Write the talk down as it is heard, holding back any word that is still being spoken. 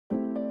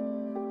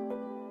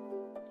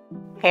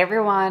Hey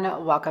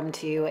everyone, welcome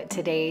to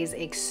today's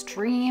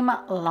extreme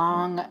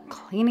long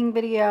cleaning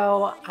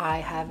video. I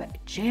have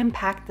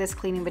jam-packed this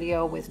cleaning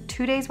video with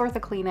 2 days worth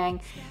of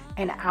cleaning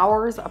and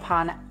hours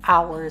upon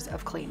hours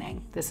of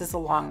cleaning. This is a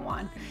long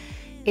one.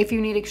 If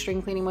you need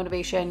extreme cleaning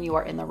motivation, you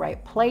are in the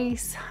right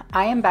place.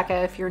 I am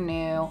Becca if you're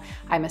new.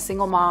 I'm a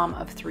single mom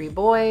of 3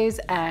 boys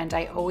and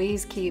I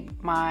always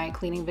keep my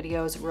cleaning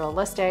videos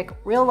realistic,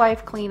 real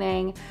life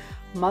cleaning,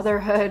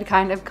 motherhood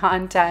kind of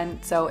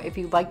content. So if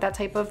you like that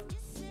type of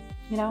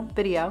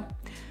video,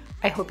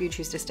 I hope you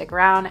choose to stick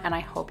around and I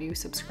hope you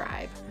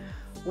subscribe.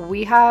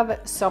 We have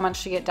so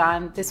much to get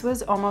done. This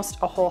was almost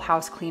a whole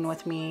house clean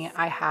with me.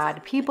 I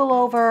had people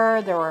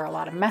over, there were a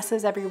lot of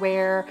messes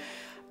everywhere.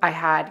 I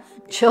had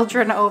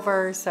children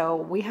over, so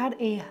we had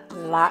a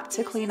lot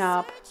to clean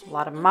up, a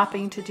lot of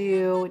mopping to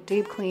do,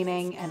 deep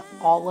cleaning, and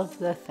all of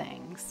the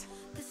things.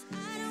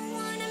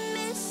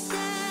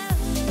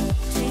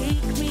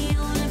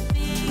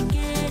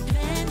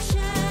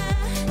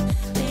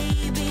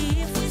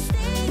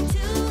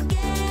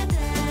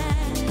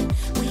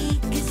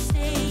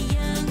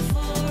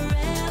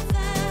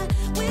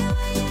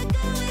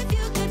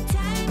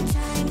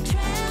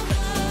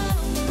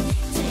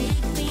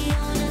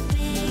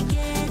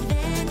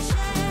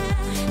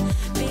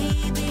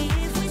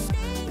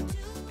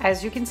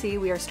 As you can see,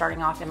 we are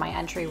starting off in my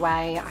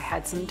entryway. I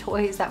had some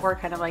toys that were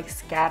kind of like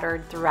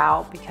scattered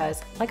throughout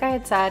because, like I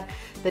had said,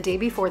 the day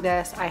before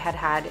this, I had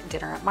had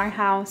dinner at my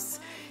house.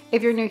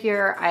 If you're new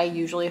here, I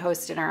usually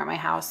host dinner at my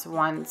house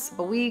once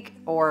a week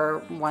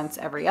or once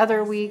every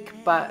other week,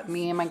 but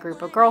me and my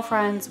group of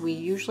girlfriends, we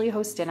usually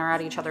host dinner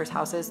at each other's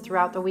houses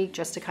throughout the week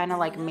just to kind of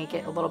like make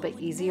it a little bit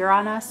easier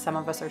on us. Some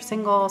of us are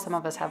single, some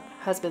of us have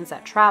husbands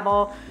that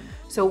travel.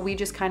 So we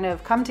just kind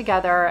of come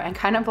together and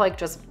kind of like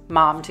just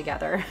mom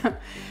together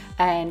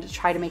and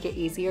try to make it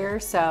easier.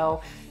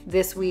 So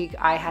this week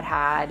I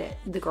had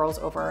the girls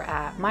over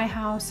at my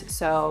house.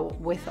 So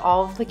with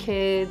all of the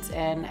kids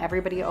and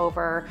everybody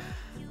over,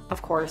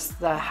 of course,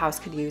 the house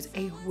could use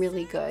a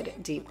really good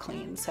deep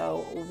clean.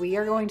 So we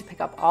are going to pick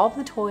up all of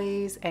the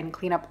toys and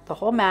clean up the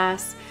whole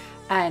mess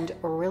and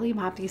really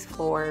mop these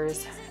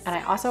floors. And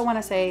I also want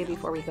to say,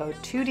 before we go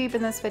too deep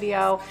in this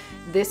video,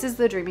 this is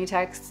the Dreamy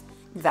Tex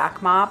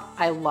vac mop.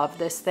 I love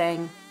this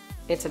thing.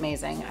 It's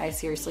amazing. I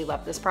seriously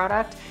love this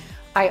product.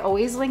 I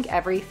always link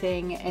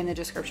everything in the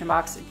description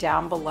box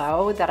down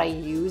below that I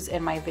use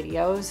in my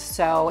videos.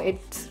 So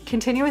it's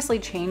continuously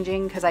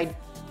changing because I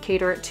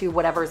cater it to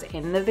whatever's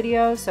in the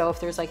video. So if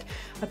there's like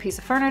a piece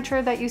of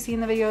furniture that you see in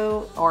the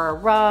video or a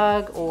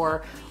rug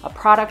or a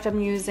product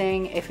I'm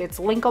using, if it's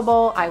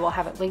linkable, I will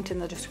have it linked in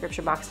the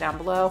description box down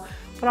below.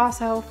 But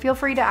also feel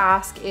free to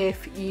ask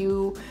if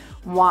you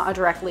want a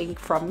direct link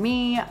from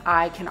me.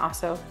 I can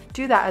also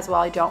do that as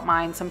well. I don't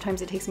mind.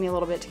 Sometimes it takes me a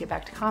little bit to get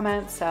back to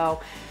comments.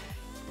 So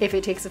if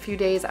it takes a few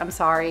days, I'm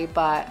sorry,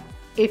 but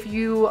if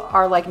you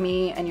are like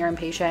me and you're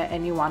impatient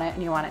and you want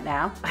it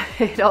now,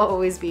 it'll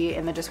always be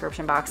in the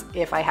description box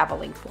if I have a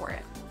link for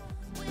it.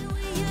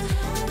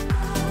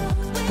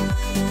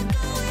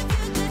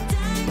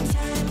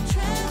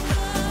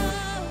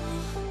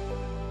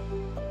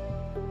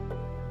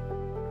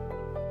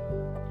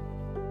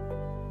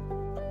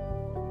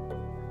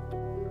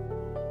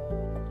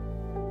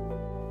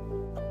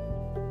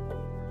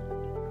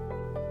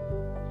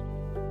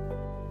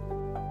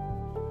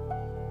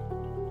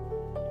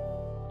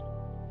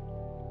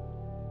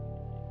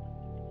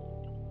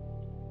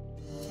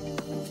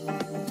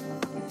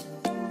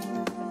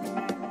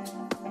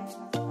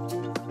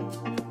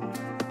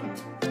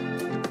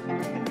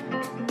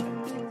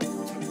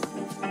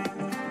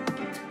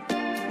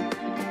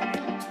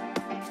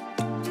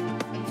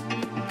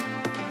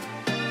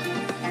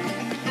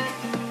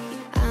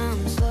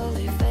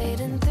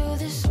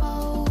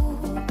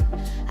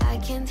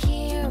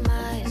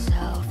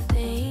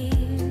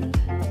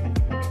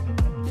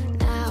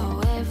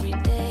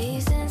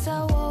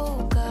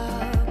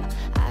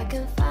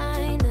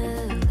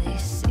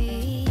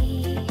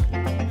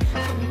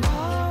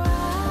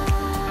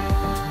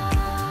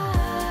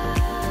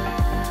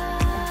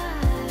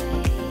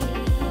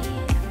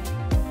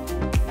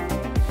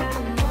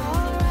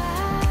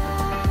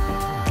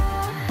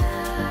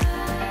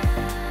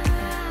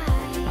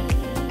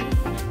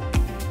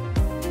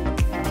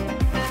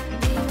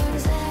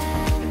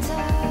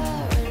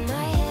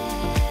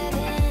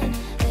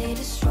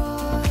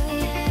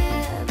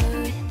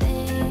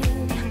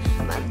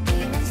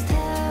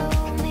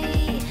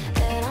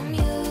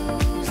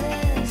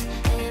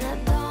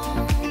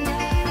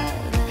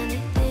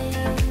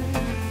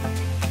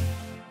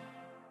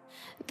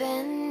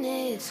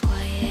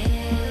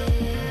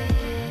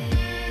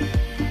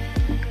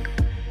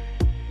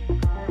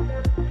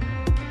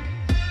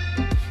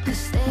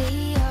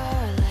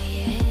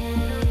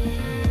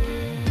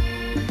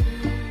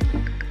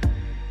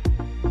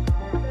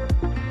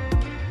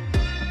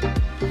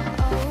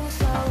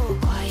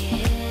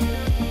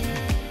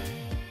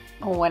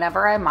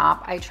 Whenever I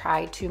mop, I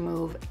try to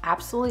move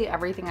absolutely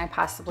everything I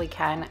possibly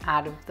can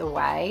out of the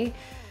way.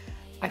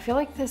 I feel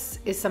like this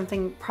is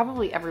something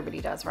probably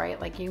everybody does,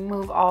 right? Like you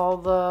move all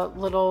the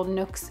little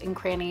nooks and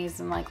crannies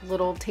and like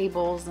little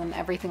tables and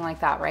everything like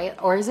that, right?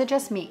 Or is it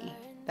just me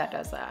that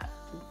does that?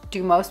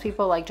 Do most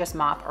people like just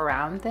mop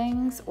around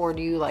things, or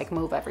do you like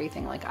move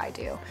everything like I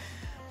do?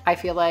 I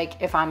feel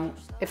like if I'm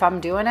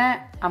doing it,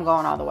 I'm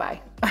going all the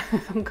way.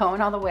 I'm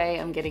going all the way.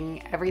 I'm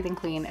getting everything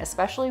clean,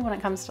 especially when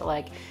it comes to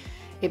like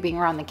it being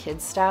around the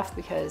kids stuff,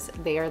 because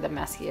they are the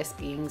messiest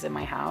beings in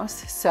my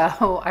house.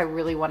 So I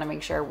really want to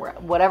make sure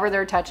whatever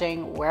they're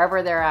touching,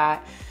 wherever they're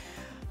at,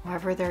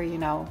 wherever they're, you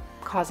know,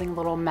 causing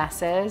little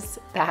messes,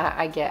 that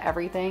I get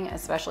everything,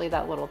 especially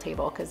that little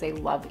table, because they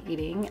love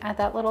eating at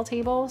that little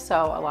table. So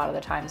a lot of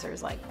the times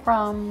there's like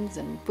crumbs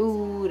and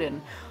food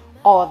and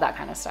all of that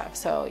kind of stuff.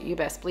 So you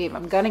best believe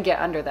I'm gonna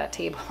get under that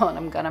table and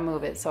I'm gonna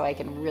move it so I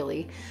can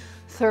really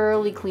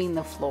thoroughly clean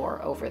the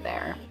floor over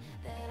there.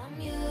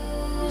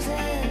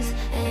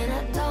 And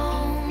I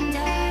don't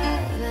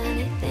have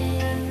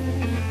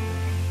anything,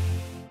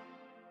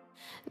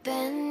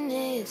 then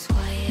it's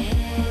quiet.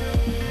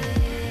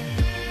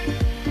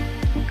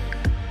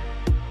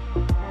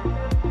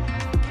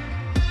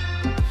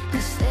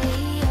 'Cause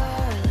they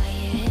are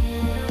lying.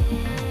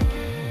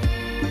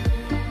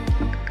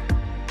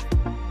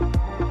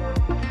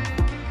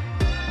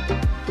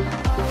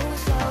 Oh,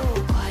 so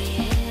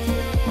quiet.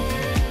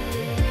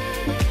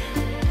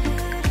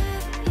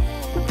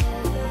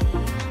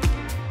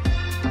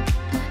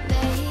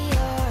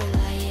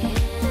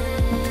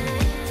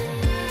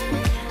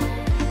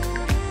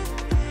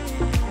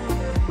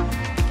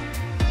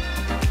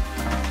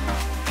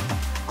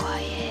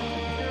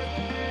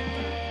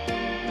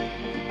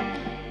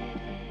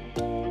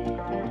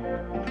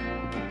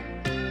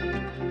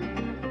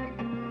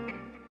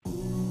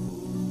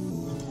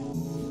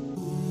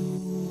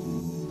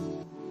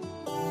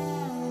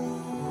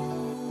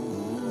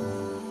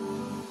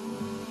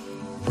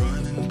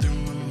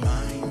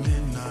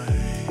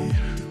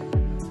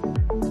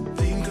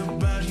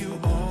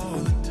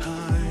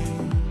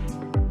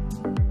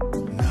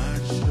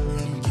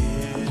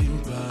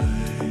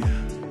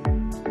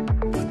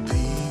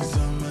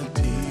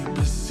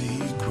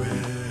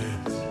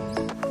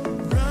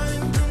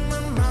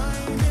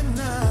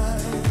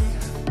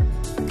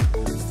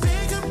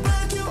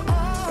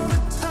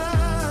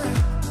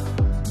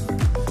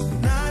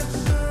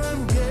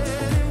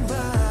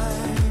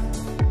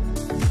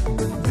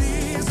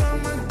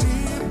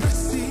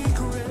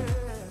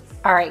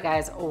 All right,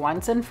 guys,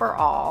 once and for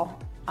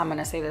all, I'm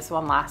gonna say this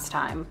one last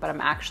time, but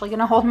I'm actually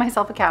gonna hold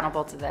myself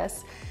accountable to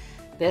this.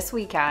 This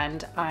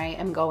weekend, I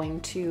am going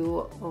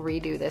to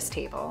redo this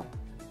table.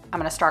 I'm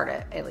gonna start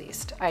it at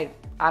least.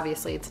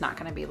 Obviously it's not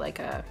gonna be like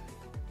a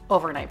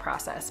overnight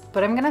process,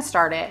 but I'm gonna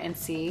start it and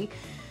see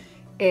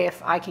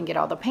if I can get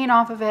all the paint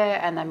off of it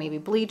and then maybe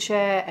bleach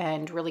it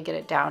and really get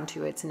it down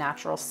to its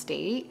natural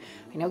state.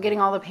 I know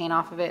getting all the paint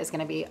off of it is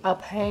gonna be a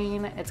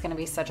pain. It's gonna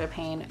be such a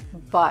pain,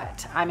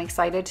 but I'm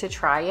excited to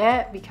try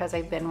it because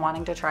I've been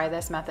wanting to try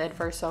this method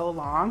for so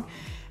long.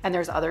 And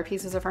there's other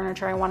pieces of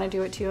furniture I wanna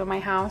do it to in my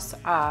house.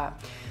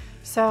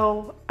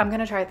 So I'm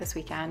gonna try it this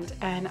weekend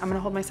and I'm gonna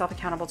hold myself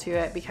accountable to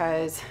it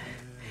because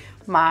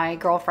my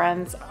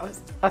girlfriends,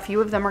 a few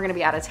of them are gonna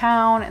be out of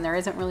town and there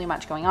isn't really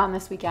much going on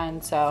this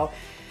weekend. So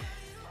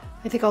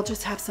I think I'll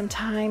just have some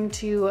time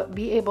to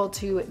be able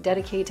to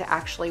dedicate to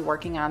actually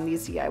working on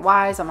these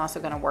DIYs. I'm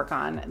also gonna work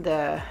on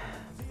the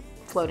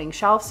floating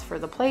shelves for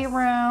the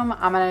playroom.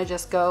 I'm gonna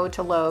just go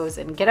to Lowe's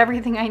and get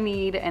everything I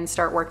need and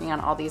start working on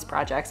all these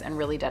projects and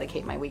really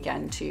dedicate my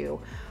weekend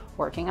to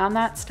working on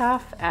that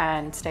stuff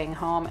and staying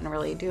home and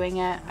really doing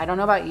it. I don't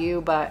know about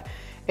you, but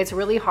it's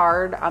really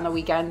hard on the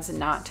weekends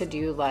not to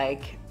do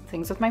like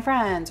things with my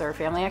friends or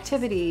family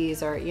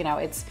activities, or, you know,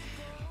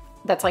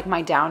 that's like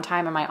my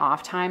downtime and my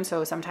off time.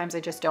 So sometimes I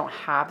just don't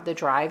have the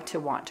drive to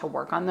want to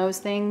work on those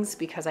things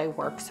because I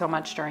work so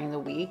much during the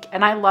week.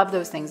 And I love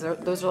those things.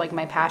 Those are like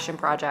my passion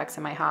projects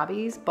and my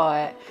hobbies,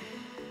 but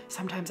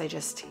sometimes I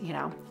just, you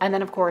know, and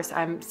then of course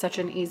I'm such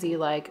an easy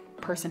like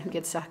person who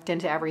gets sucked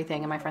into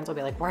everything, and my friends will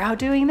be like, we're out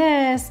doing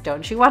this,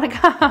 don't you want to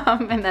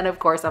come? And then of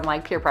course I'm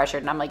like peer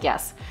pressured and I'm like,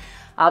 yes,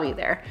 I'll be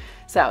there.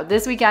 So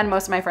this weekend,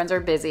 most of my friends are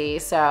busy.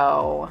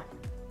 So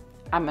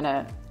I'm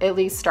gonna at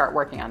least start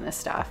working on this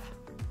stuff.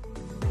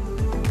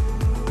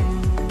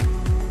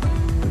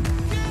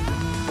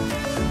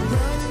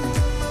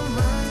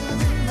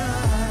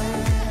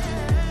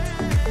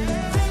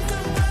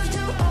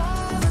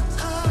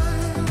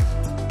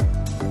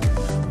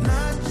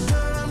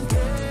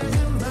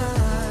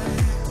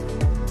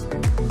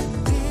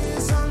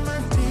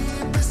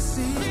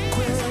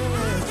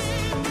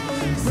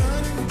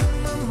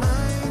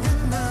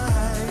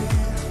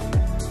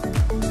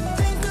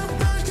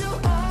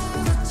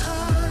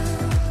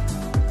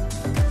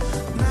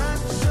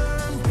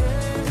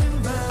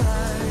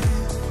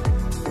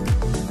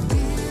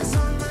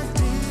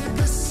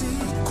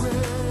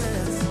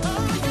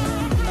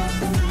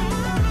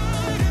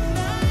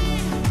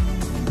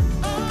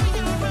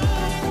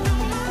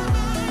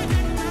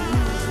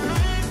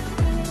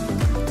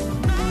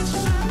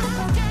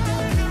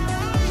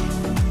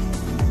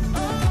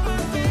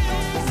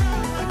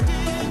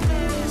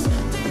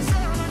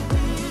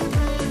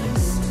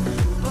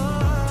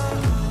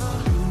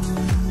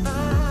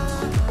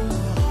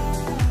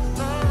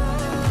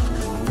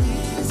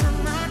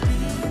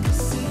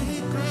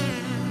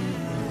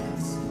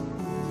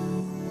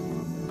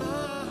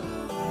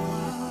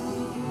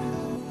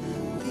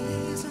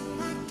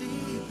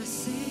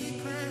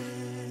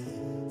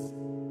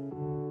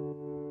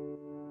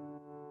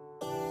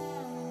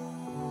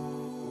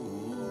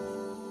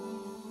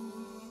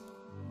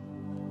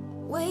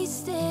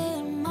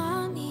 wasting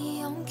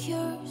money on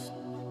cures.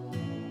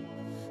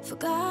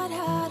 Forgot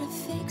how to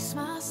fix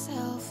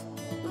myself.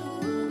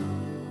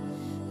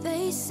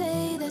 They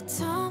say that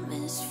time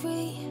is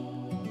free.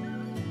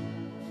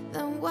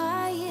 Then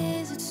why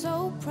is it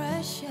so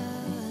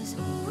precious?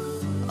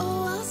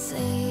 Oh, I'll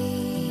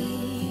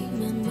say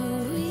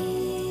memories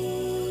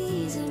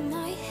in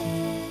my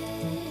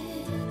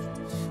head,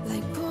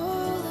 like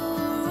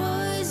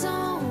Polaroids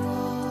on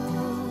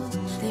walls.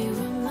 They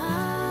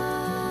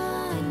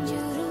remind you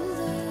to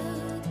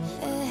look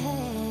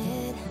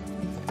ahead.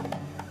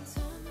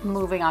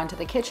 Moving on to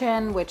the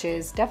kitchen, which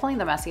is definitely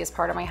the messiest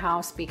part of my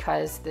house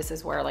because this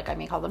is where like I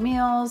make all the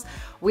meals.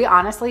 We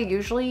honestly,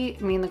 usually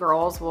me and the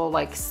girls will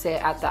like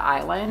sit at the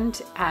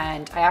island,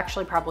 and I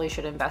actually probably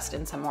should invest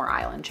in some more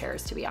island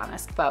chairs to be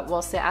honest, but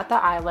we'll sit at the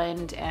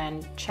island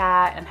and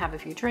chat and have a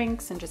few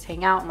drinks and just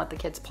hang out and let the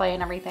kids play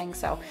and everything.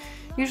 So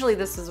usually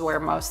this is where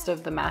most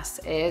of the mess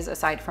is,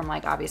 aside from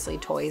like obviously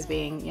toys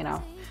being, you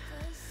know,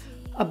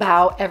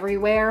 about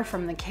everywhere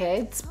from the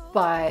kids.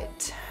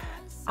 But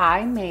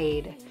I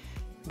made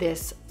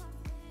this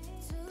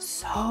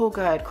so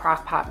good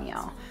crock pot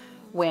meal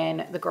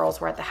when the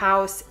girls were at the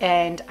house,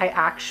 and I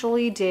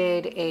actually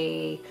did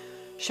a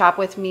shop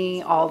with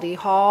me Aldi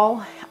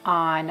haul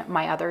on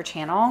my other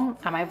channel,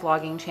 on my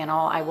vlogging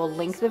channel. I will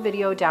link the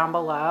video down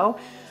below,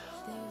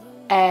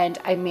 and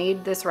I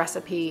made this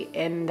recipe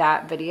in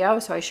that video.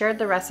 So I shared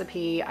the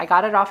recipe, I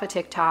got it off of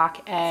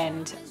TikTok,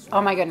 and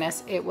oh my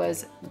goodness, it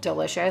was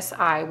delicious.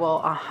 I will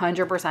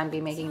 100%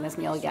 be making this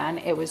meal again.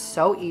 It was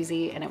so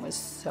easy and it was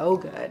so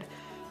good.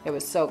 It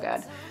was so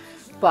good.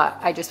 But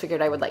I just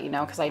figured I would let you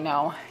know because I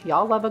know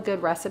y'all love a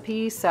good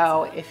recipe.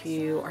 So if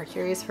you are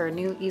curious for a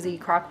new easy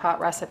crock pot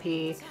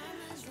recipe,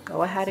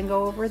 go ahead and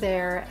go over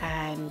there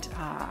and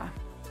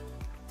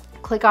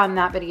click on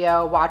that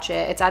video, watch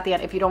it. It's at the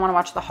end. If you don't want to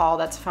watch the haul,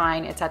 that's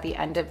fine. It's at the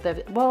end of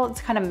the, well, it's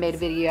kind of mid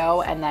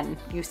video, and then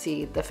you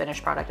see the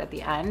finished product at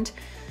the end.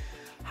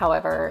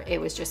 However,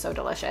 it was just so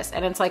delicious.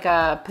 And it's like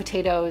a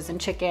potatoes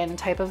and chicken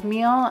type of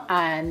meal.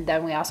 And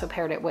then we also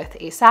paired it with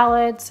a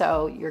salad.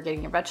 So you're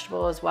getting your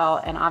vegetable as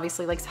well. And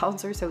obviously like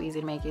salads are so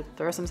easy to make. You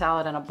throw some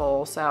salad in a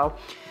bowl. So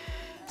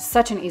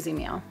such an easy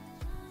meal.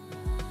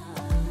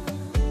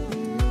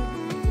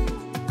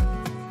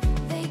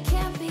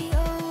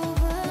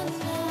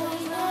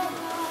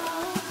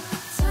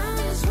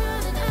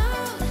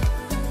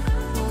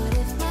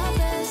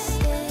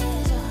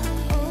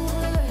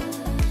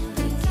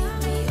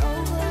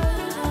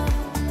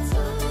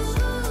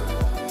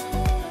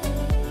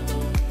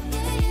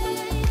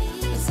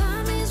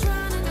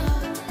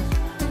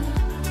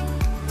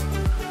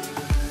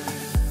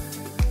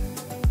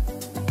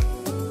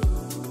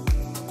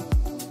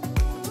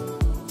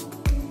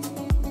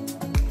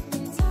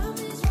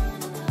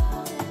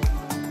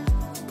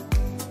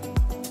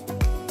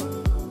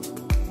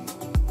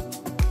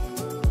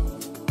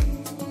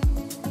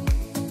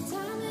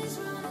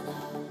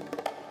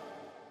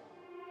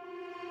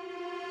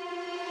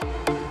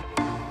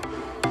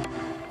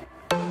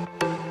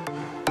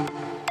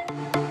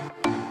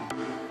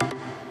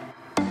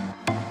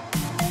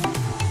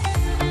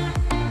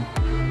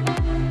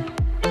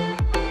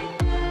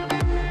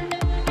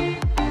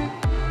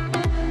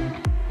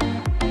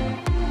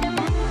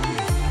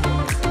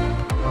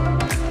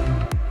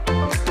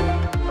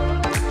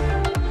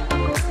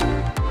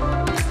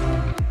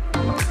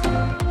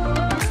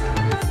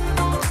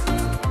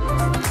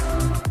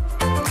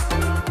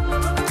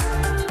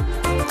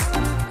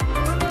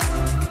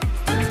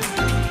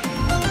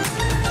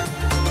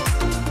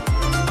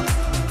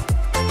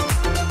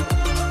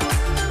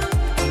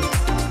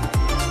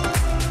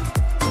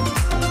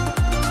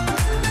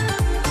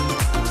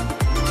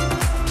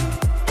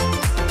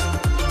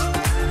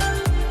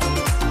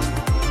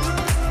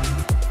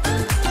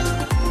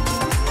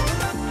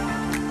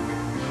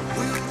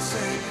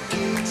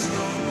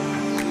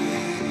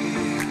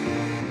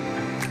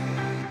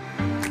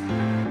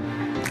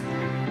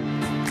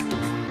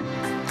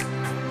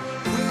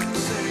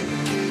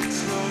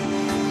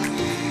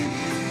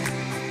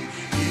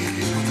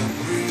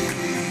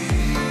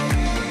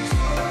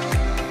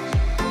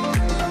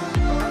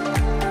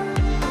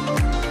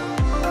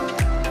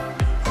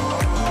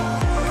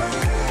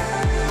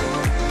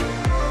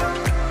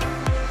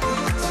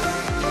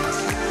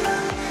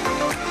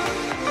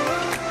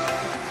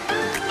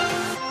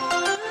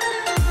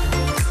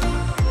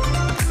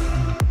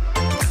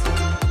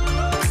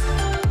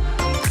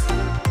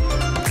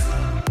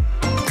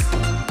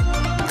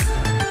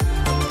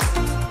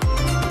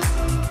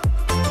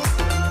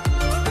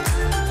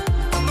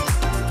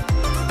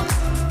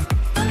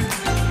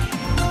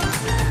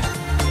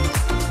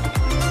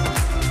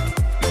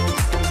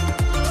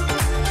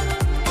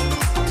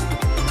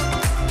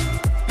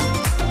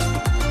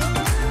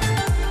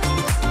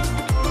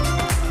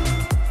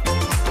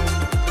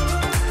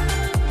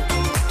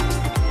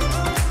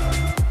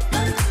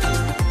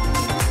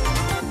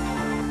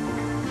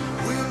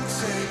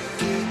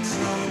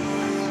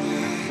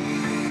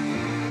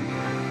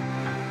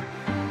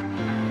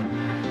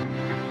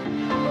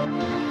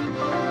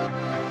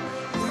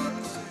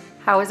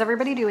 How is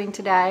everybody doing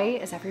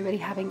today? Is everybody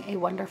having a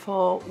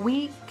wonderful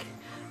week?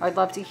 I'd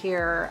love to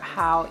hear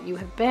how you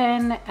have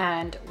been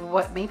and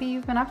what maybe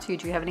you've been up to.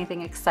 Do you have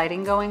anything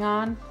exciting going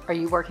on? Are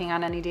you working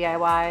on any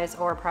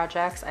DIYs or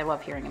projects? I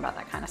love hearing about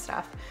that kind of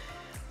stuff.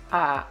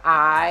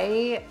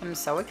 I am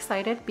so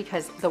excited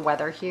because the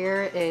weather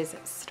here is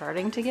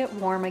starting to get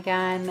warm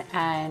again,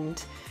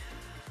 and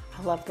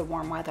I love the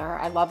warm weather.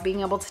 I love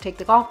being able to take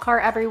the golf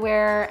cart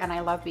everywhere, and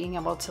I love being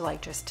able to like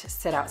just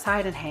sit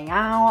outside and hang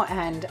out,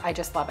 and I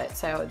just love it.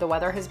 So the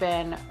weather has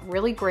been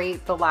really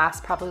great the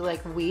last probably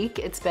like week.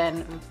 It's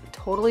been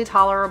totally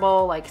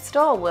tolerable, like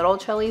still a little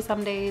chilly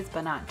some days,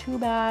 but not too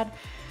bad.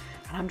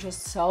 And I'm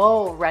just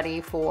so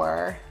ready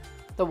for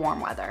the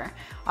warm weather.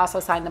 Also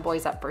signed the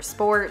boys up for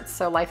sports,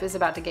 so life is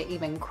about to get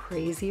even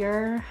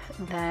crazier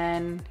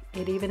than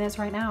it even is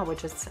right now,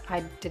 which is,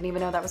 I didn't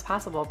even know that was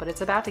possible, but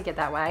it's about to get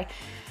that way.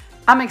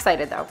 I'm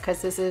excited though, because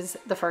this is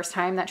the first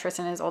time that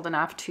Tristan is old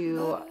enough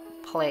to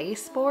play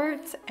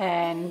sports,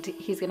 and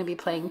he's going to be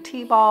playing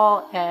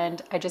t-ball,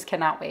 and I just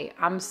cannot wait.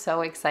 I'm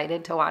so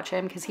excited to watch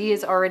him because he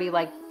is already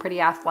like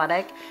pretty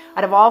athletic.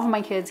 Out of all of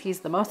my kids, he's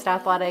the most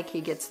athletic.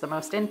 He gets the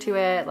most into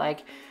it.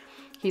 Like,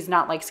 he's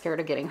not like scared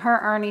of getting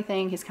hurt or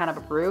anything. He's kind of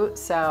a brute.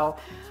 So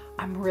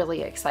I'm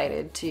really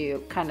excited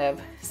to kind of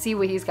see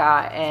what he's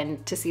got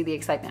and to see the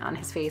excitement on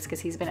his face, because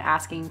he's been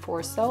asking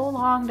for so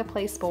long to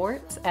play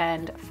sports,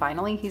 and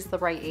finally he's the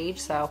right age.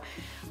 So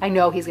I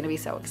know he's going to be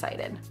so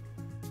excited.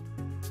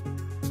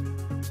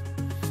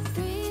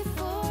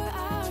 3-4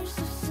 hours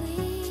of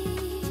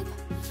sleep,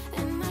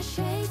 and my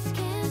shades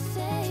can't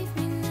save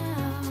me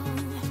now.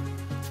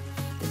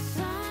 The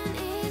sun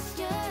is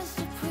just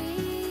a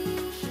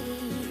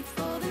preheat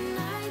for the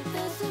night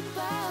that's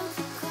about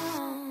to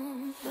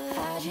come. But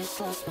I just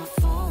lost my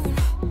phone,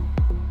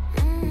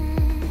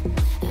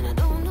 and I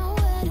don't know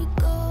where to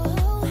go.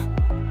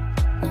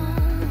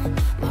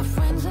 My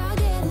friends are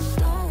getting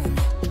stoned,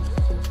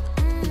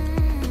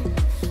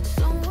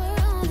 somewhere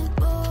on a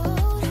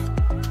boat.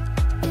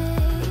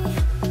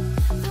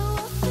 Though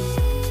I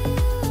feel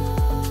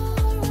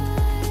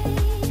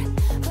alright,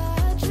 by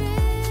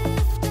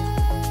drifter's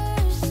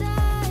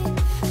side,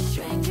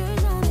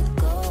 strangers on the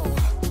go.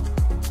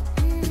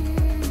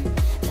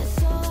 That's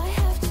all I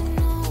have to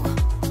know.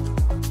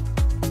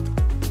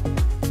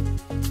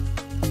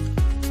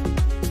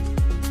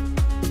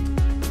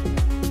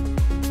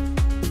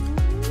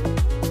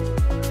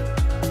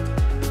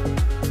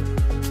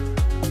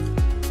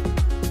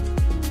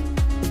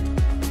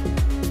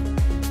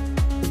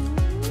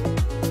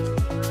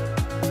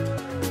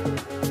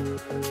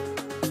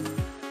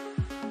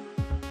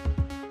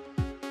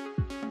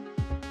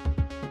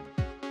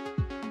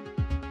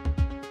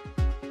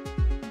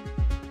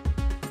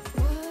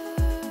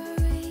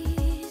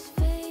 Worries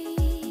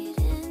fade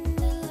in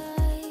the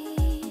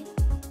light.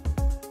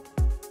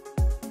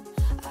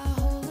 I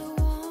hold a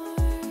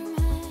warm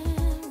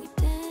hand, we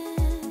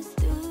dance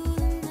through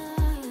the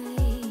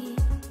night.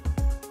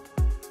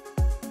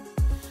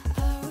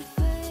 Our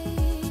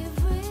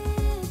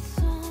favorite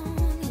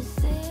song is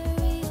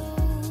stereo,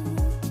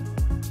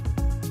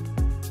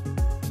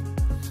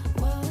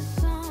 while the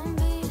sun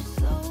beats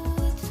slow,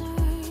 it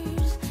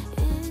turns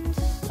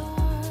into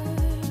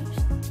stars.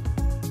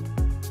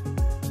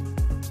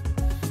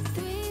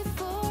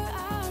 3-4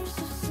 hours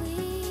of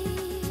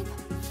sleep,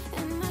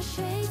 and my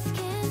shades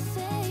can't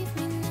save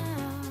me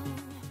now.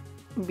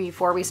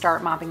 Before we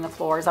start mopping the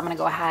floors, I'm going to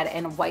go ahead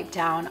and wipe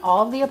down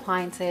all of the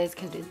appliances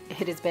because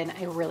it has been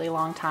a really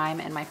long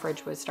time and my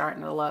fridge was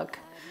starting to look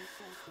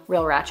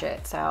real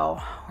ratchet. So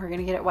we're going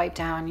to get it wiped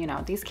down. You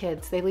know, these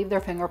kids, they leave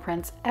their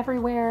fingerprints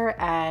everywhere,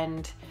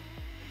 and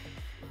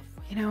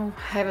you know,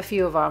 I have a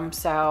few of them.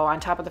 So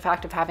on top of the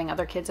fact of having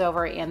other kids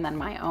over and then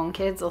my own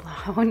kids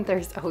alone,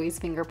 there's always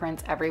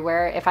fingerprints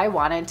everywhere. If I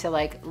wanted to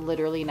like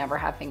literally never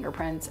have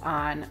fingerprints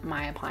on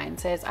my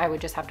appliances, I would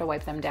just have to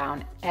wipe them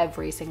down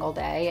every single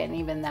day. And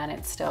even then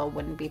it still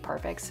wouldn't be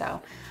perfect.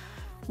 So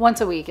once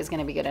a week is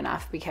going to be good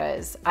enough,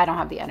 because I don't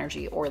have the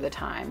energy or the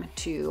time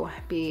to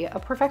be a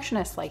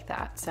perfectionist like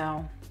that.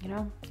 So, you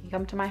know, you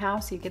come to my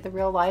house, you get the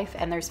real life,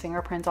 and there's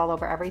fingerprints all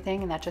over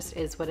everything, and that just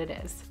is what it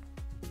is.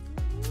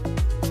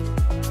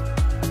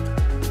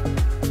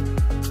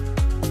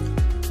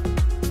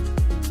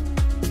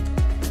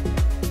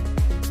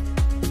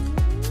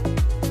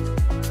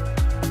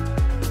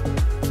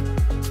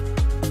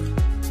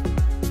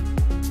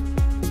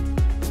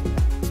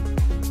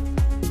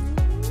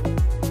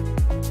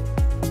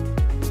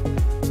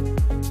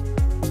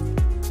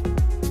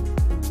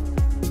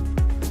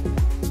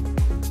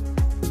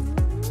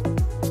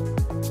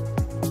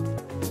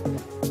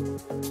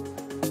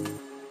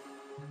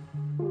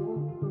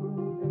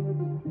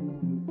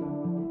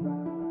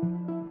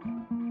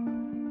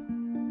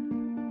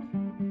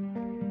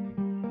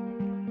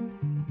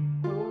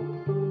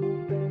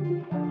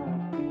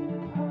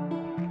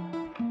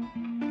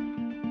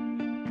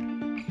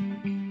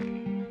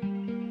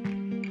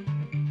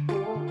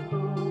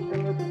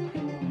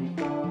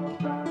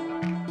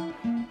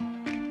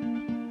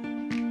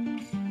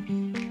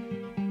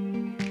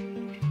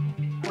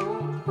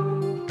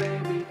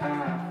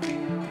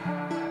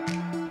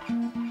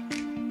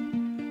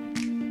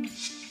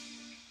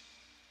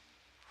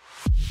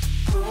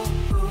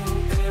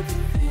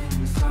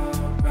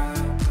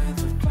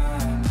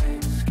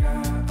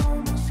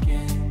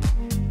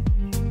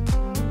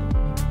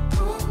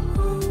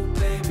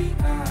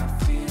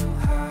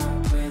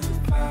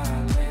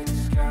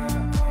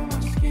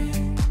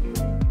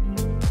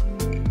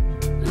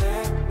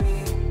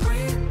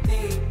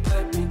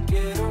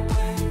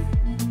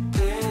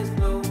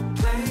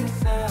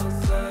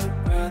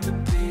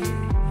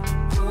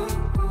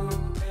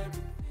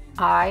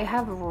 I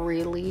have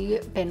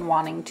really been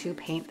wanting to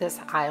paint this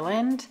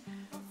island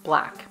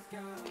black.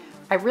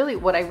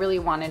 What I really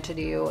wanted to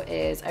do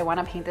is I want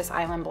to paint this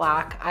island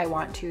black. I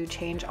want to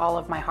change all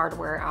of my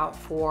hardware out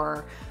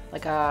for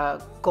like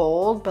a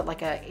gold, but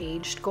like a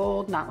aged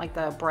gold, not like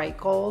the bright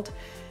gold.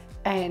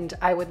 And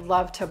I would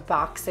love to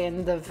box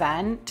in the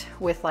vent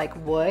with like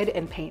wood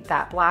and paint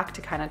that black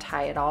to kind of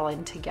tie it all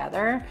in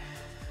together.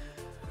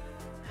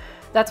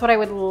 That's what I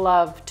would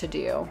love to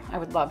do. I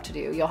would love to do.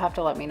 You'll have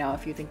to let me know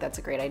if you think that's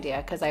a great idea,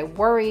 because I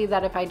worry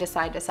that if I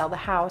decide to sell the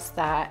house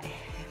that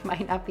it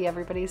might not be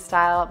everybody's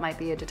style. It might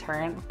be a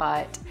deterrent,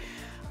 but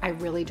I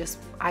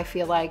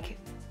feel like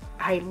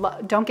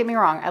don't get me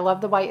wrong, I love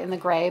the white and the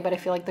gray, but I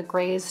feel like the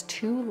gray is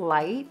too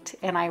light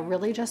and I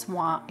really just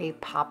want a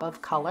pop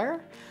of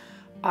color.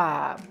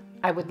 I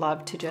would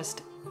love to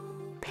just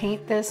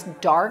paint this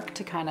dark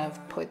to kind of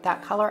put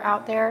that color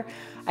out there.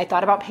 I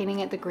thought about painting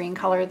it the green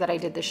color that I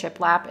did the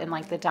shiplap in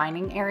like the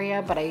dining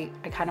area, but I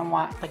kind of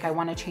want, like, I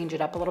want to change it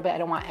up a little bit. I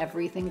don't want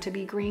everything to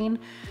be green.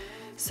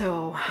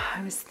 So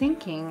I was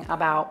thinking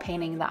about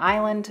painting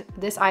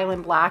this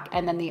island black,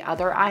 and then the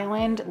other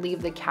island,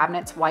 leave the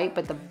cabinets white,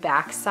 but the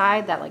back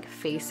side that like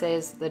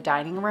faces the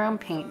dining room,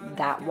 paint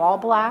that wall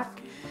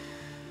black.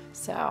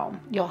 So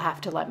you'll have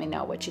to let me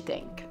know what you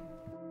think.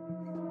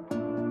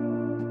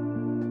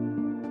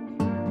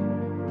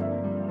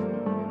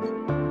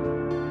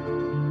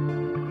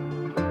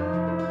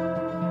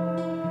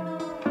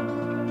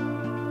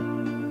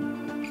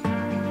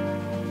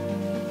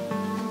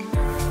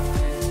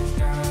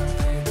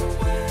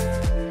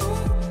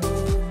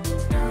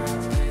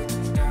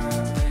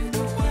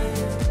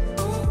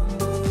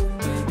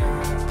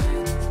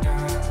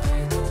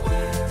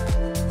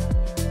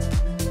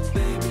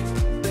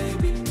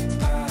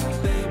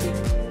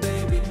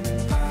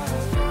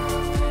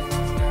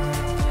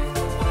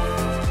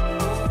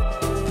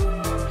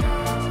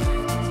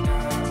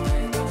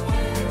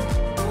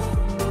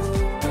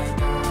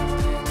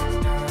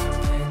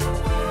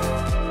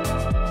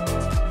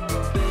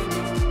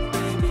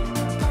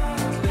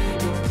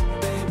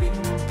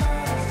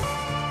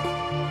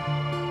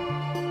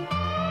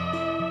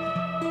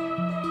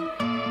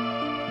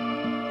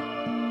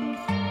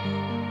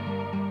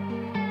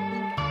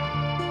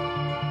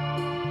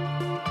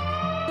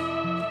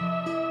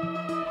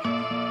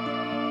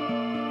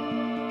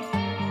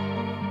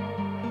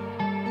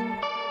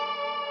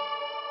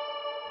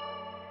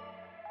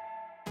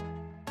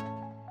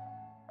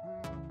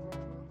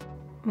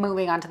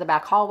 Moving on to the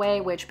back hallway,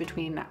 which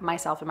between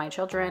myself and my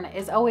children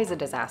is always a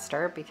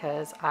disaster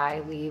because I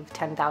leave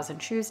 10,000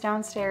 shoes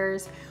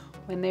downstairs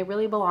when they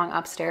really belong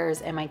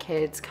upstairs, and my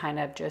kids kind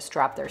of just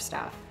drop their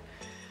stuff.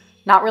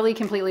 Not really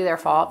completely their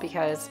fault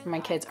because my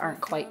kids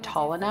aren't quite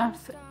tall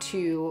enough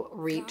to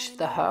reach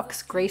the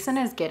hooks. Grayson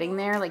is getting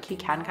there, like he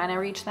can kind of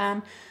reach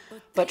them,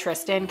 but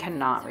Tristan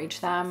cannot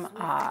reach them,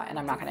 and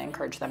I'm not going to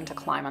encourage them to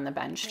climb on the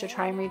bench to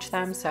try and reach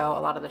them. So a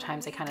lot of the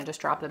times I kind of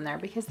just drop them there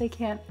because they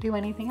can't do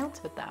anything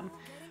else with them.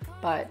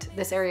 But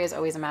this area is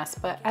always a mess,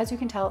 but as you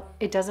can tell,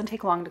 it doesn't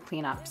take long to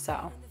clean up,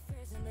 so.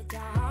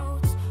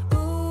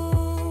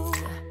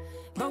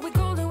 But we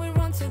go, then we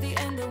run to the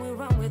end and we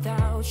run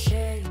without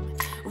shame.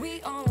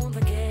 We own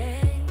the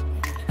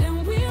game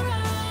and we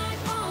ride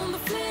on the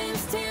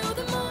flames till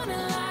the morning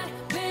light,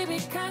 baby,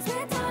 'cause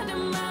we're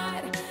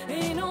dynamite.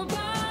 Ain't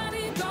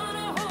nobody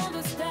gonna hold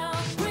us down.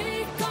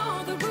 Break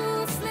all the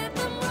rules, let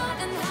them run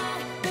and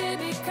hide,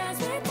 baby, 'cause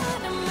we're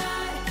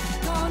dynamite.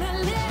 Gonna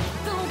let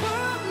the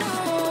world know.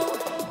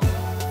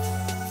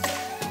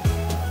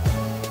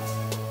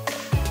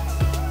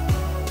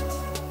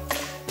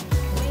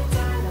 We're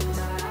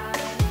dynamite.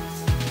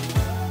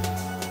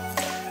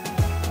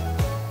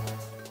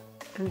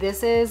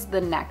 This is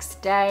the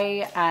next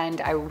day,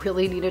 and I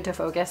really needed to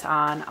focus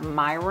on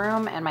my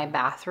room and my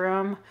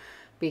bathroom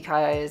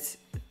because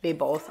they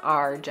both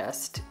are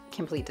just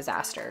complete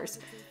disasters.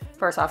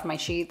 First off, my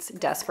sheets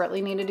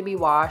desperately needed to be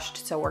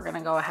washed, so we're gonna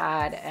go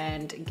ahead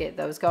and get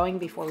those going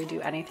before we do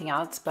anything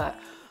else, but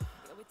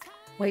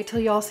wait till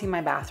y'all see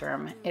my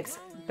bathroom. It's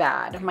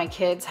bad. My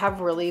kids have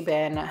really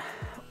been,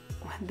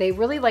 they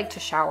really like to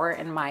shower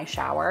in my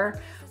shower,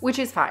 which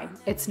is fine.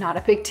 It's not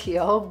a big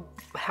deal.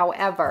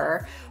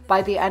 However,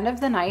 by the end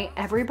of the night,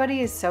 everybody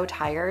is so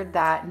tired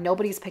that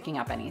nobody's picking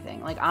up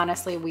anything. Like,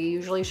 honestly, we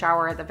usually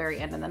shower at the very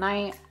end of the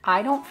night.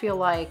 I don't feel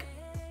like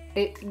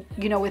it,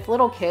 you know, with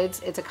little kids,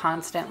 it's a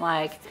constant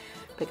like,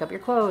 pick up your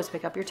clothes,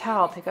 pick up your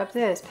towel, pick up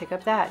this, pick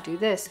up that, do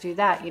this, do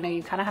that. You know,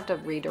 you kind of have to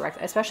redirect,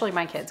 especially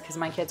my kids, because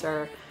my kids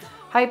are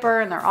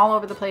hyper and they're all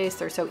over the place.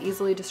 They're so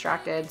easily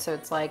distracted. So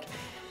it's like,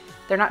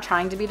 they're not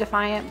trying to be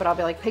defiant, but I'll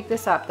be like, pick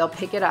this up. They'll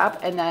pick it up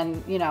and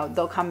then, you know,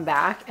 they'll come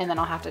back and then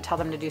I'll have to tell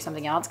them to do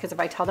something else. Because if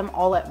I tell them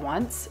all at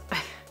once,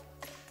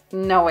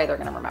 no way they're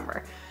going to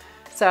remember.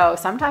 So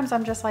sometimes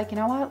I'm just like, you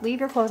know what? Leave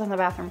your clothes on the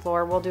bathroom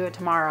floor. We'll do it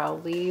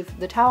tomorrow. Leave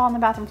the towel on the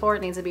bathroom floor.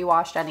 It needs to be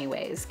washed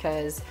anyways.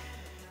 Because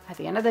at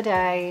the end of the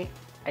day,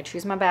 I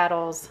choose my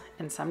battles,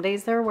 and some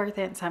days they're worth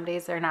it and some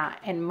days they're not.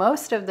 And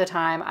most of the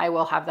time I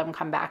will have them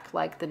come back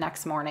like the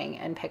next morning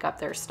and pick up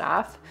their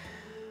stuff.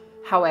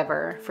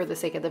 However, for the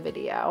sake of the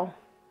video,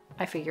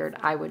 I figured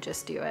I would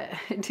just do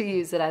it to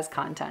use it as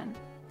content.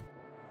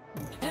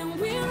 And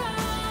we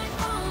ride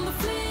on the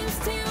flames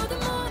till the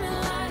morning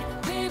light,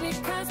 baby,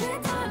 'cause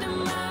we're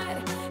dynamite.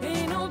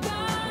 Ain't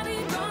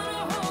nobody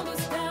gonna hold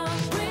us down.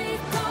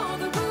 Break all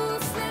the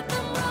rules, let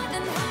them run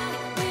and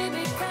hide,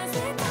 baby, 'cause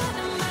we're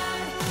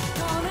dynamite.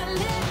 Gonna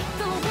let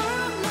the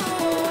world know.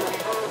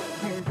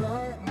 We're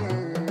dynamite.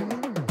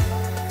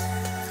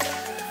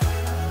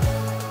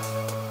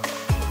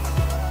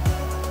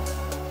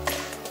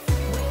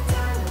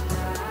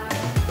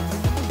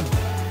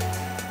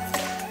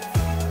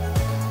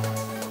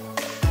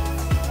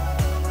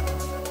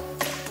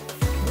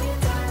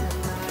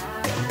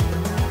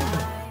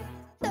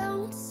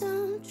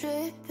 Lonesome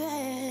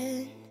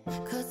dripping,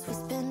 'cause we're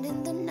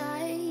spending the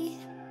night,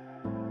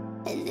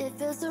 and it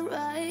feels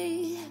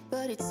alright,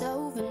 but it's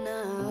over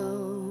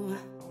now.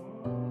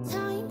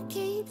 Time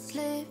keeps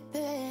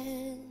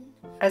slipping.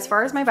 As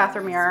far as my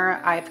bathroom mirror,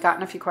 I've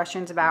gotten a few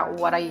questions about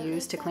what I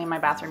use to clean my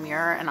bathroom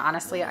mirror, and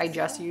honestly, I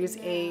just use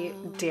a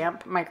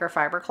damp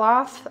microfiber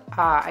cloth.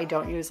 I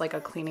don't use like a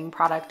cleaning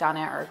product on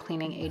it or a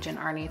cleaning agent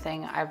or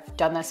anything. I've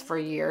done this for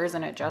years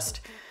and it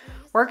just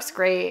works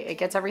great. It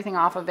gets everything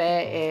off of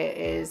it.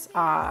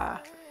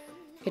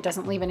 It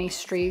doesn't leave any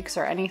streaks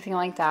or anything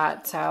like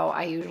that. So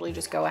I usually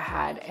just go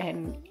ahead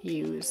and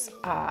use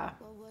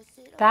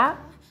that.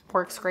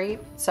 Works great.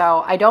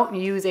 So I don't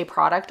use a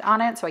product on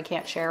it, so I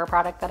can't share a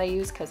product that I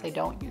use because I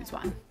don't use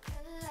one.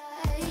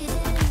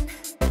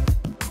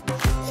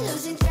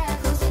 Losing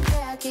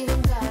track,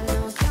 even God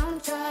knows I'm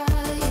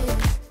trying.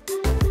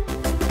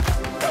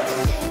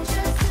 Change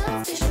your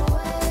selfish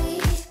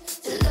ways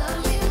to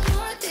love you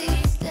more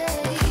these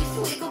days.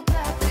 We go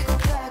back, we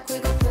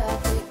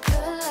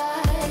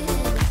collide.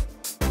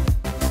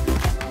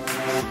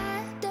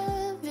 Had a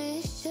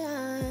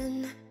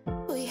vision,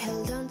 we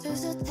held on to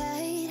so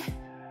tight.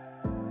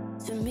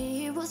 To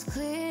me it was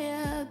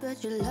clear,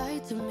 but you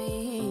lied to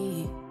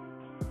me.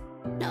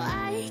 Now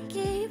I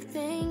keep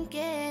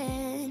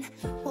thinking,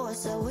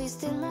 was I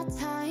wasting my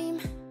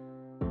time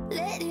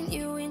letting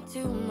you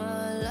into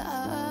my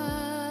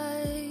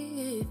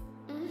life?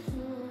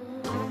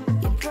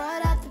 You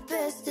brought out the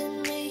best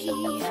in me.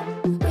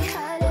 We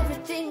had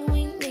everything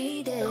we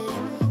needed.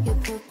 You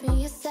put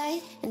me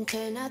aside and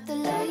turned out the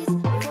lights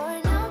for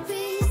no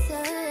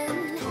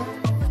reason.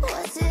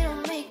 Was it a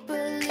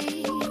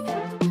make-believe?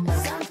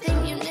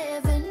 Something you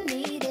never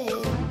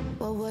needed.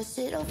 What was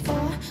it all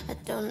for? I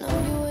don't know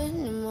you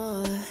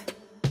anymore.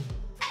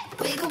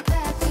 We go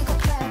back, we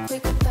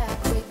collide.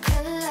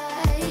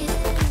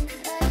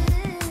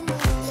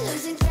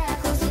 Losing track,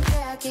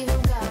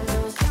 even God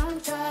knows I'm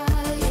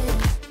trying.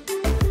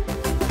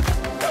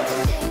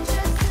 Change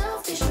your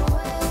selfish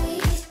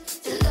ways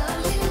to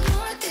love you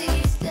more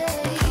these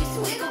days.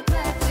 We go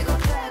back, we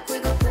collide. We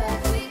go back.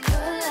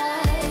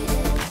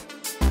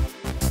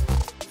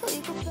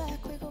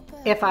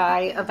 If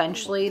I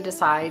eventually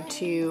decide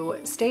to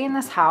stay in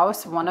this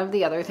house, one of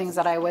the other things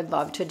that I would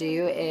love to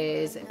do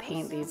is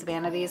paint these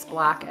vanities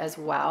black as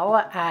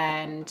well.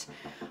 And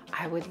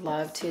I would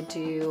love to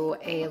do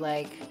a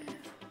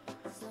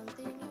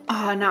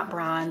not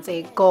bronze,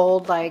 a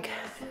gold like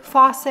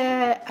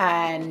faucet.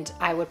 And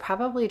I would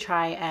probably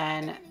try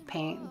and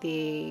paint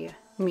the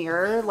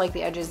mirror, like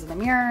the edges of the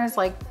mirrors,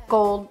 like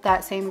gold,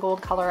 that same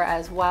gold color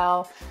as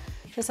well.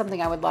 Just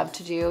something I would love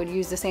to do, and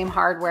use the same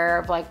hardware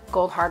of like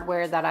gold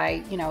hardware that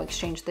I,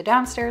 exchange the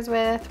downstairs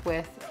with,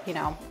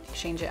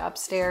 exchange it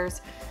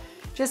upstairs.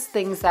 Just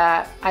things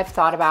that I've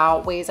thought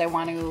about, ways I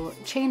want to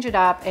change it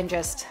up, and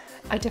just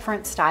a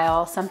different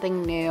style,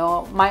 something new.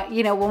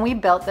 When we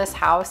built this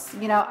house,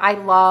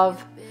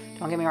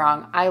 don't get me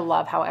wrong, I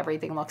love how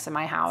everything looks in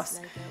my house.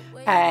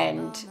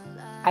 And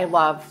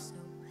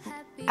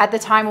at the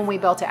time when we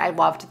built it, I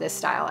loved this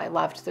style. I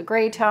loved the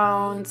gray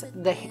tones,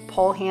 the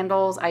pole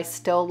handles. I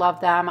still love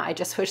them. I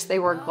just wish they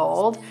were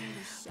gold.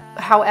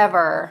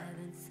 However,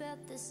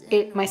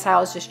 my style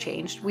has just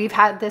changed. We've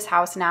had this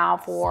house now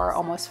for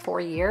almost 4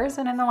 years,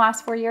 and in the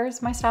last 4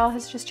 years, my style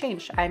has just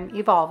changed. I'm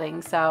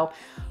evolving. So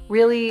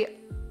really,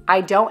 I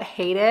don't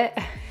hate it.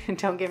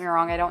 Don't get me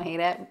wrong, I don't hate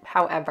it.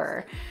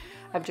 However,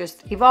 I've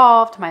just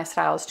evolved, my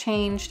style has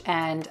changed,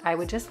 and I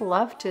would just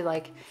love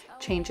to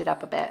change it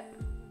up a bit.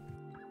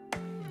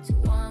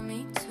 Want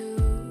me to?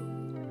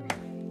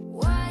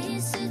 Why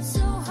is it so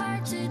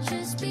hard to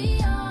just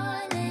be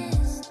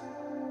honest?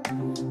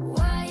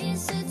 Why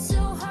is it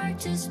so hard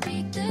to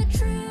speak the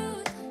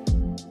truth?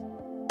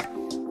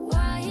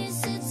 Why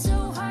is it so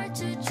hard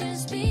to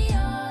just be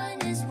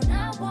honest when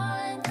I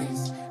want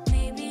this?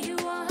 Maybe you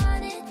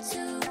want it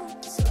too,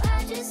 so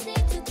I just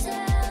need to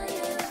tell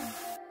you.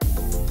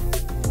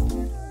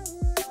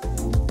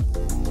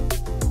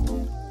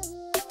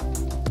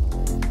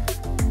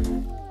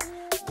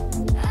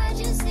 I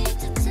just need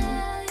to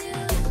tell you.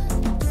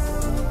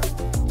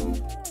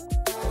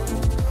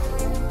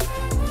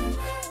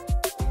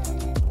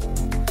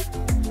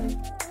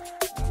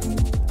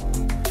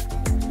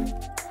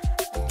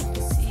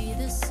 See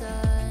the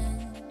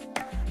sun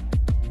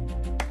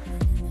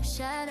in the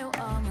shadow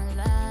all my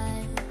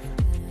life.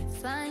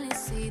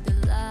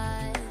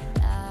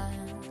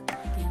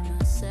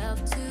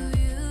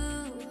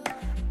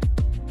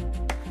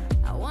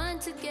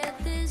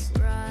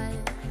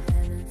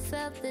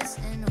 felt this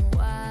in a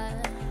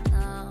while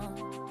now.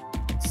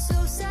 So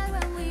sad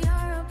when we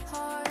are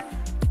apart.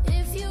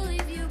 If you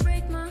leave, you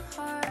break my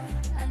heart.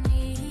 I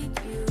need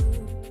you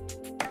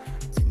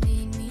to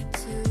need me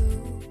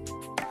too.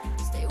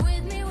 Stay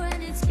with me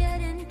when it's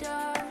getting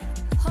dark.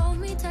 Hold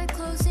me tight,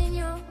 close in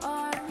your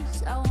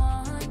arms. I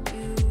want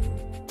you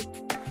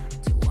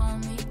to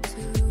want me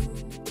too.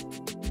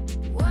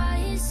 Why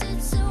is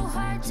it so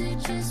hard to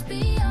just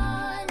be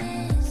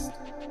honest?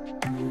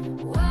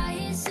 Why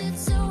is it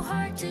so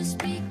hard to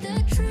speak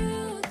the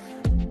truth?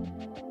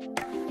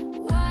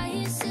 Why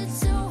is it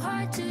so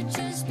hard to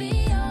just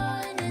be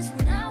honest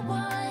when I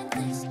want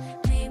this?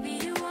 Maybe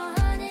you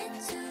want it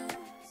too.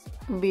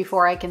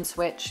 Before I can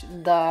switch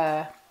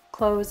the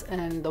clothes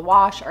in the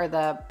wash or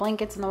the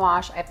blankets in the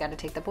wash, I've got to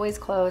take the boys'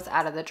 clothes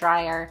out of the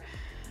dryer.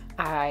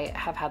 I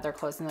have had their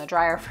clothes in the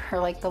dryer for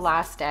like the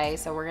last day,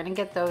 so we're gonna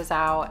get those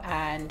out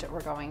and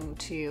we're going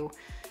to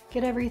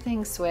get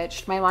everything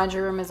switched. My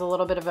laundry room is a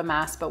little bit of a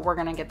mess, but we're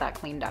gonna get that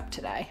cleaned up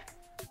today.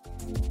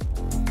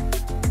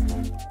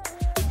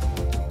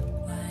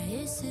 Why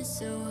is it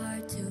so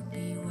hard to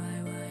be?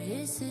 Why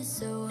is it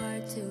so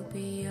hard to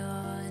be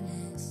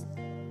honest?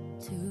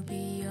 To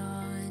be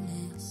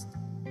honest.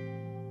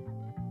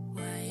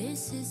 Why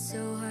is it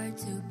so hard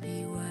to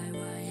be?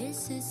 Why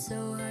is it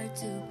so hard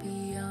to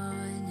be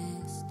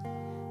honest?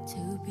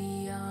 To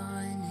be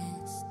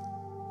honest.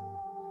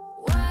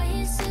 Why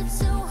is it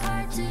so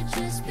hard to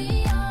just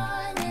be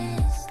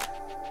honest?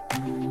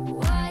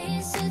 Why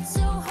is it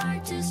so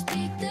hard to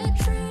speak the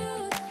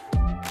truth?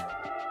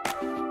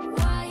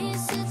 Why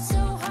is it so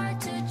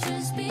hard to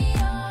just be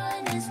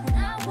honest when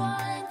I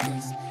want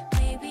this?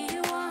 Maybe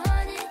you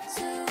want it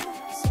too,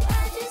 so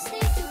I just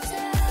need to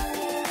tell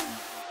you.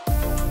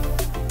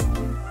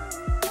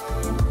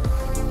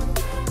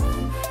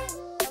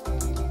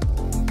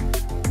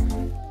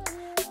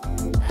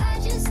 I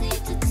just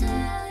need to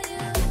tell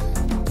you.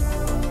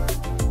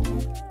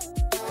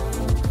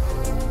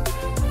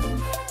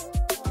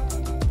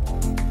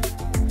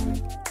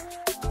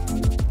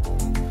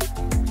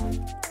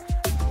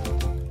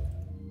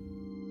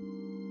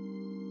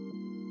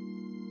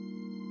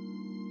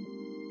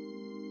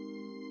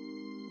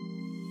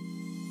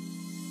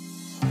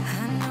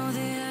 I know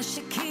that I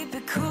should keep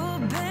it cool,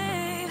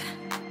 babe.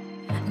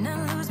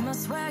 Not lose my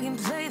swag and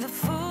play the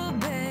fool,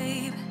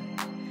 babe.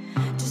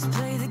 Just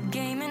play the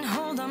game and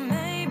hold on,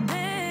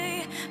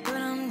 maybe. But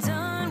I'm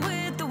done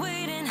with the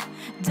waiting,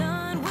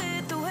 done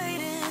with the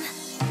waiting.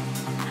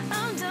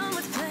 I'm done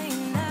with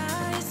playing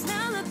nice.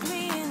 Now look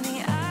me in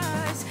the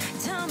eyes.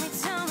 Tell me,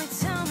 tell me,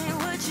 tell me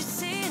what you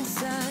see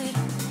inside.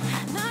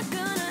 Not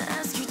gonna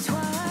ask you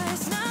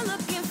twice. Not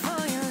looking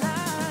for your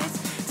lies.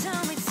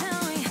 Tell me, do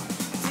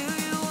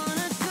you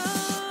wanna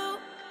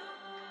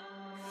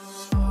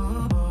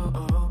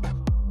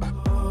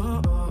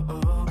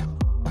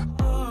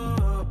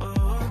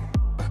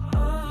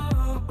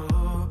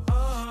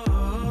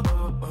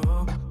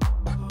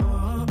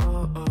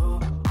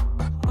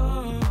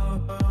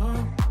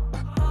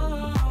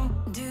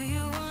go? Do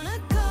you wanna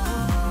go?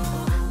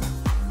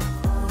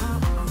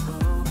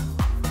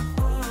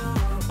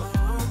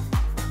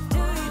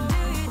 Do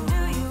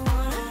you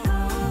wanna go?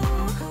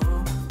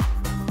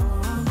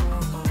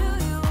 Do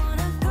you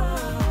wanna go?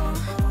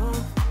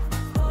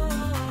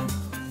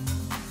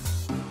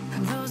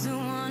 Those who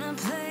wanna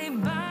play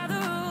by the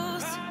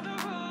rules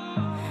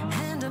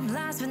end up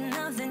last with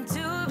nothing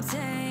to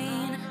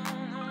obtain.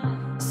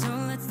 So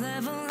let's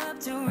level up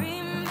to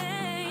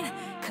remain,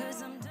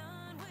 'cause I'm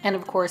done with. And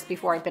of course,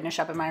 before I finish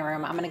up in my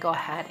room, I'm gonna go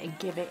ahead and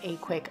give it a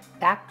quick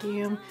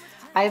vacuum.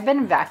 I've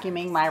been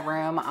vacuuming my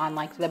room on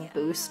like the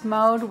boost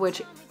mode,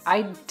 which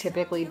I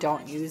typically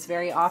don't use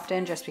very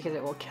often just because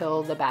it will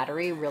kill the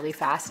battery really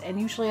fast.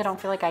 And usually I don't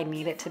feel like I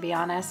need it, to be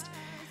honest.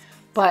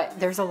 But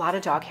there's a lot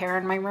of dog hair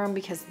in my room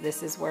because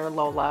this is where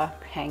Lola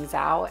hangs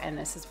out and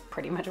this is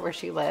pretty much where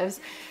she lives.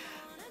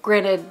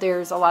 Granted,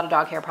 there's a lot of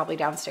dog hair probably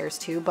downstairs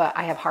too, but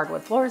I have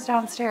hardwood floors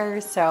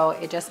downstairs, so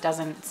it just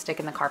doesn't stick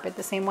in the carpet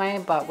the same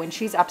way. But when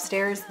she's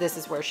upstairs, this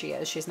is where she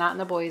is. She's not in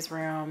the boys'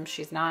 room.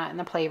 She's not in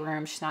the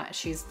playroom.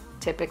 She's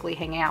typically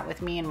hanging out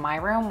with me in my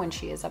room when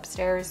she is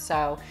upstairs.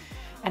 So,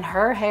 and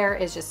her hair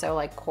is just so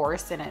like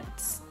coarse and it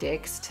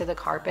sticks to the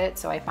carpet.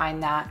 So I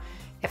find that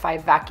if I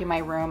vacuum my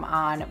room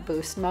on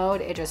boost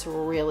mode, it just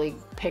really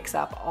picks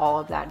up all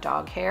of that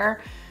dog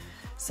hair.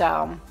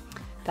 So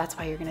that's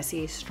why you're gonna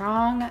see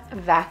strong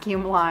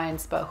vacuum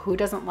lines, but who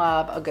doesn't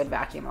love a good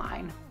vacuum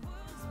line?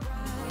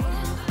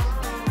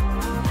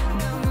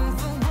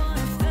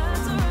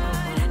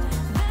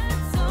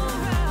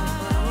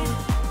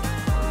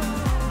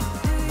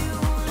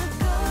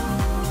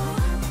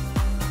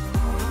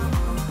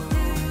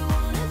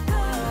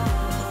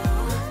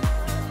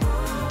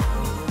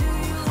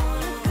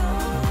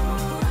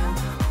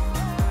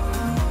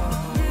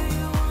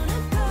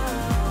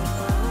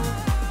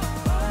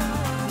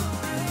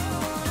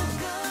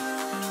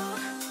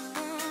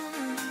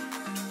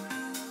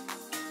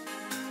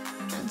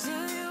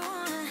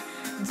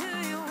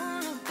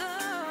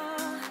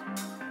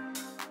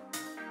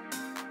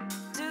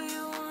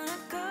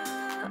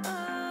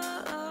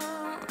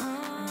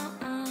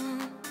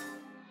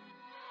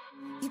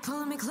 keep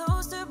pulling me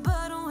closer,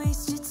 but don't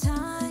waste your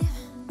time.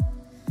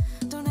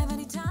 Don't have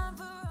any time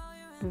for all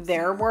your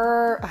There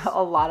were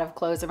a lot of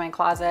clothes in my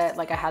closet.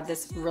 Like I had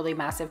this really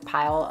massive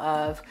pile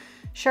of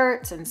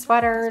shirts and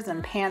sweaters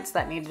and pants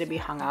that needed to be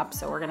hung up.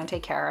 So we're going to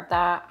take care of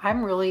that.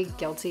 I'm really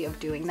guilty of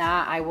doing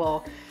that. I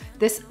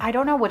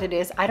don't know what it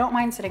is. I don't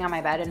mind sitting on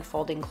my bed and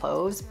folding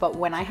clothes, but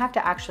when I have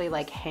to actually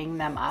like hang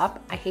them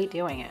up, I hate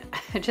doing it.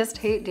 I just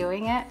hate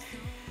doing it.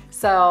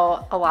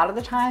 So a lot of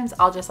the times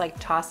I'll just like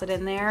toss it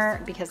in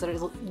there because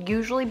it'll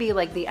usually be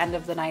like the end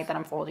of the night that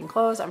I'm folding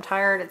clothes. I'm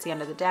tired, it's the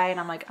end of the day, and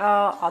I'm like,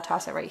 oh, I'll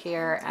toss it right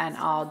here and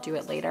I'll do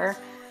it later.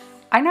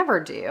 I never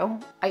do.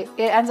 It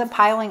ends up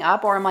piling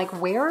up, or I'm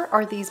like, where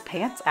are these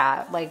pants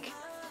at? Like,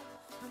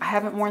 I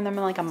haven't worn them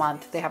in like a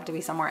month. They have to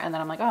be somewhere. And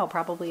then I'm like, oh,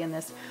 probably in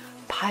this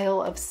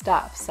pile of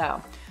stuff.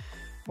 So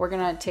we're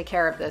gonna take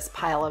care of this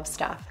pile of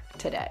stuff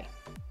today.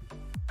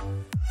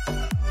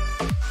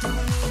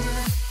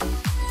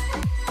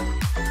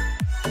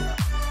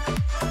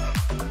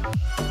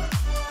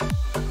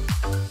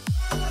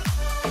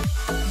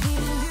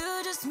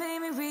 You just made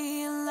me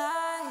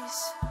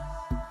realize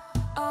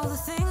all the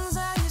things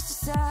I used to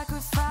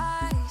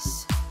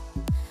sacrifice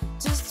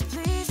just to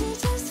please you,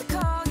 just to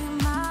call you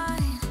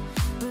mine.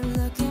 But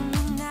look at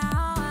me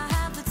now, I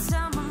have the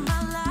time of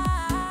my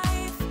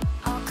life.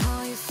 I'll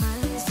call your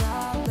friends,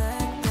 I'll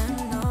let them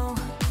know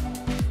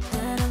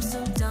that I'm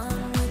so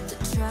done with the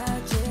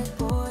tragic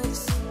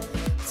boys.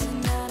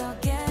 Tonight I'll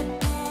get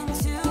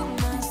into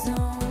my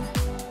zone.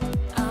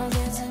 I'll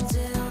dance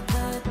until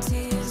the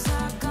tears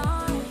are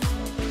gone.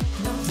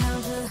 No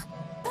time for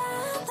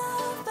bad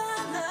love,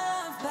 bad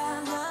love,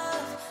 bad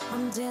love.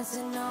 I'm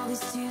dancing all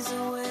these tears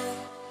away.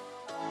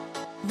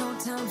 No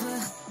time for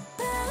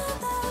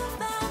bad love,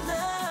 bad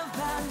love,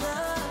 bad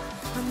love.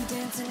 I'm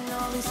dancing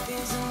all these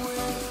fears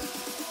away.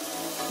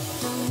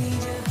 Don't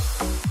need you.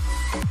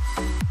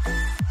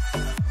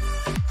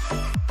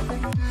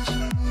 Don't need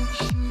you.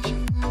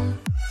 Don't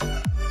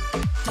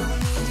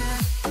need you.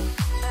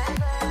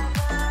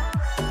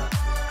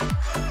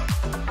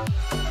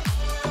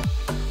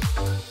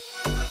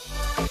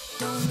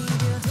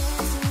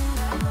 Dancing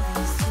all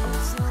these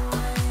tears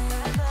away.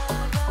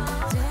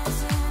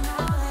 Dancing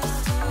all these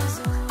tears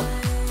away.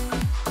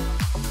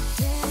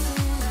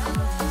 Dancing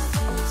all these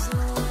tears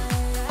away.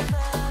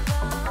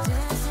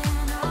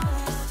 Dancing all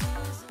these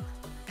tears away.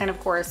 And of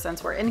course,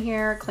 since we're in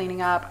here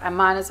cleaning up, I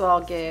might as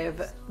well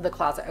give the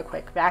closet a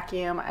quick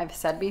vacuum. I've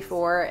said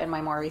before in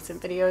my more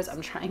recent videos,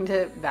 I'm trying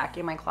to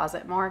vacuum my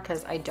closet more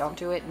because I don't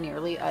do it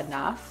nearly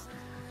enough.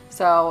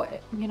 So,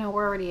 you know,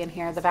 we're already in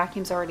here. The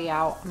vacuum's already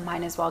out.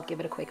 Might as well give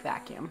it a quick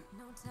vacuum.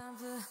 No time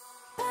for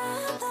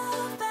bad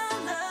love,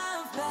 bad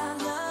love,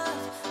 bad love.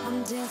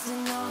 I'm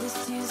dancing all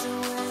these tears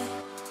away.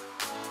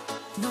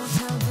 No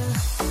time for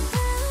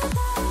bad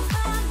love,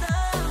 bad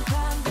love,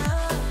 bad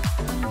love.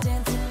 I'm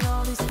dancing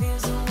all these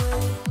fears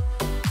away.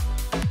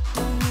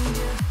 Don't need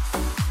you.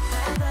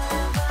 Bad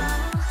love, bad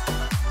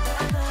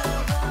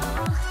love,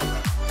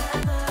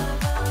 bad love.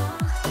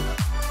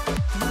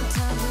 No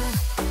time for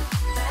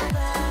bad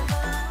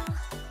love.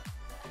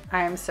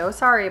 I am so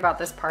sorry about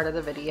this part of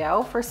the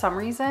video. For some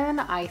reason,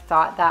 I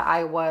thought that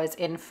I was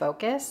in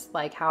focus,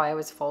 like how I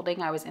was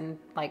folding. I was in,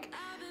 like,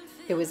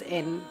 it was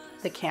in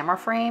the camera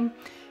frame.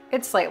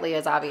 It slightly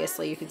is,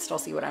 obviously. You can still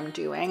see what I'm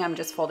doing. I'm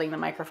just folding the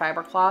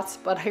microfiber cloths,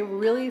 but I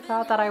really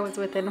thought that I was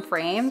within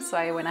frame, so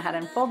I went ahead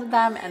and folded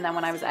them. And then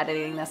when I was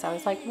editing this, I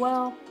was like,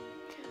 well,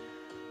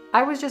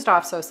 I was just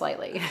off so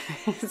slightly.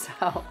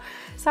 So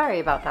sorry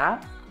about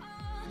that.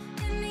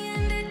 In the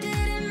end, it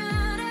didn't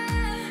matter.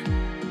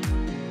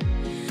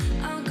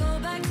 I'll go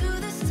back to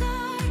the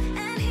start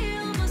and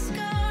heal my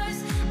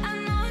scars. I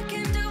know I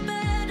can do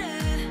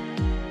better.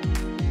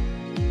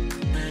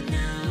 But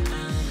now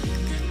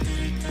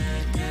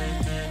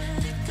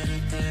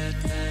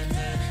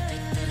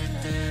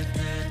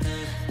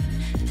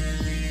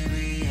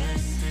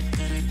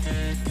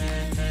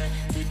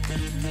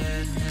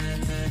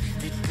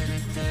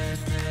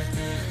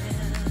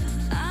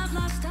I've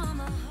lost all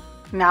my hope.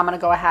 Now I'm gonna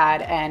go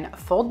ahead and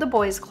fold the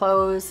boys'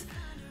 clothes,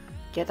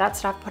 get that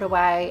stuff put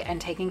away and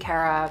taken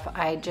care of.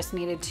 I just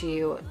needed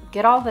to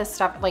get all this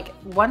stuff, like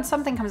once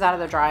something comes out of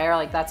the dryer,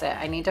 like that's it.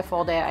 I need to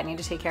fold it, I need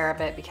to take care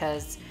of it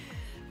because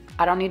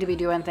I don't need to be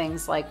doing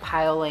things like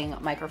piling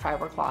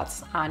microfiber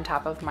cloths on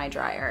top of my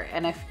dryer.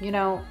 And if, you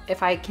know,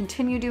 if I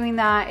continue doing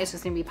that, it's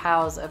just gonna be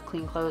piles of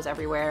clean clothes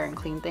everywhere and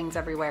clean things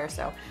everywhere.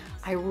 So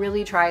I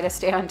really try to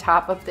stay on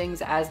top of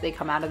things as they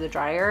come out of the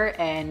dryer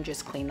and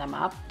just clean them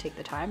up, take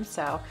the time.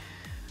 So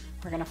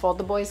we're gonna fold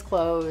the boys'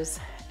 clothes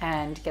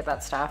and get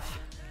that stuff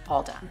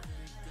all done.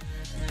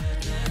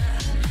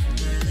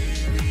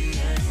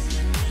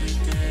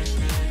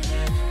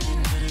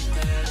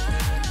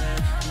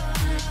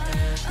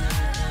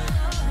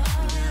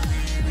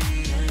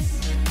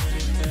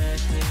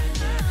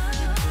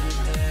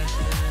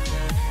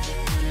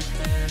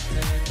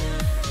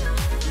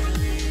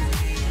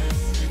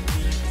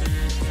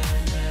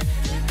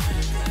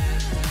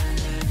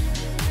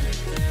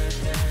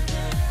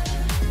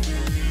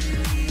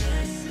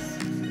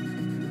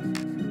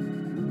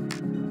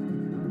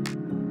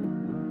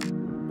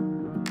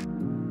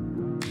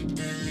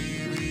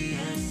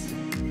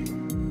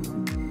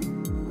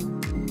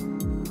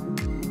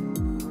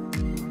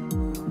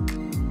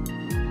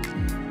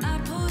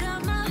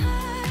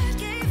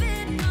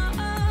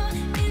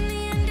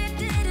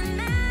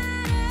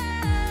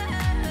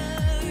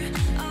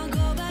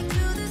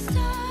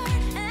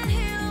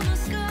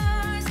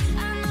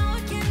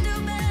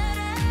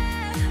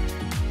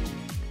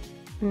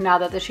 Now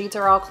that the sheets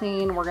are all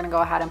clean, we're gonna go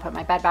ahead and put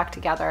my bed back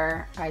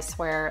together. I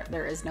swear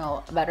there is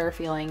no better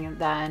feeling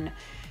than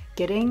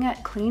getting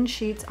clean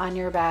sheets on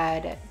your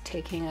bed,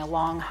 taking a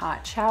long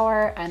hot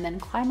shower, and then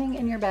climbing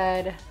in your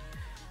bed,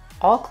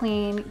 all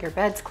clean, your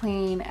bed's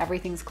clean,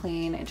 everything's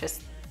clean.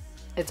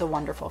 It's a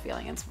wonderful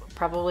feeling. It's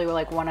probably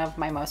like one of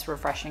my most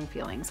refreshing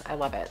feelings. I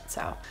love it.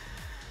 So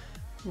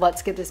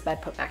let's get this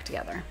bed put back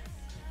together.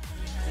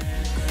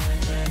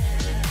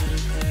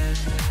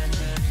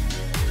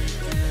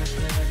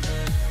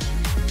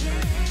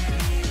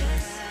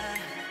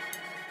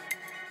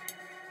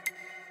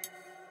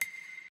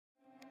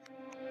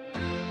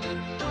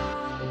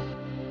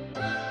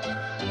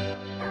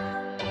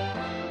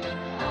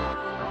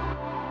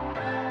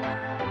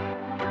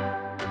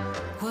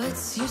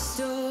 What's your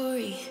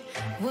story?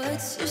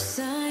 What's your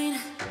sign?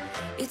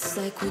 It's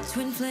like we're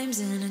twin flames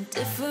in a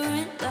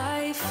different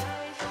life.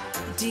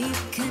 Deep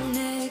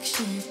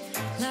connection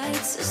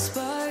lights a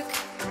spark.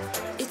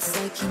 It's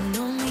like you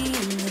know me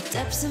in the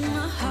depths of my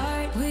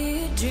heart.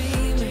 We're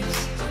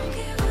dreamers. Don't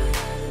care what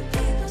other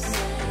people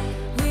say.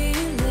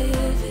 We're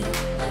living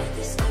like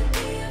this could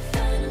be our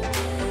final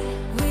day.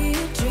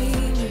 We're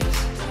dreamers.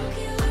 Don't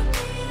care what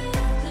the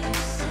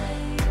others say.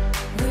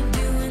 We're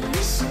doing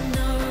this in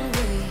our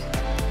way.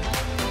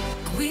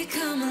 We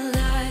come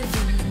alive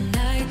in the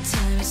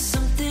nighttime. It's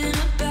something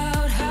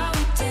about how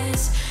we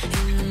dance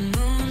in the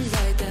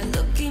moonlight. That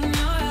look in your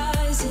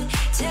eyes, it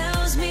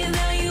tells me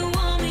that you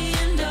want me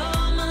and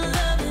all my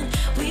loving.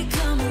 We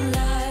come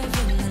alive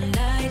in the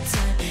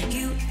nighttime.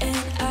 You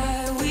and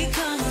I, we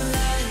come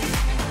alive.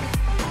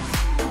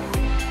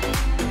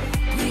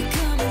 We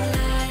come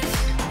alive.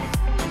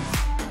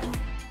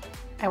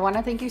 I want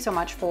to thank you so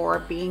much for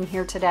being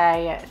here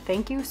today.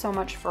 Thank you so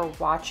much for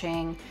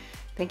watching.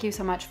 Thank you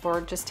so much for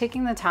just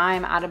taking the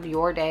time out of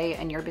your day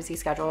and your busy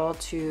schedule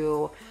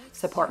to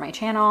support my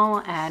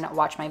channel and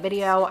watch my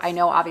video. I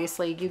know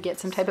obviously you get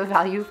some type of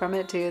value from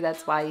it too.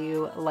 That's why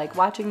you like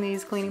watching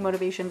these cleaning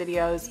motivation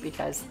videos,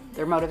 because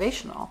they're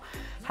motivational.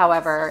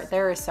 However,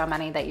 there are so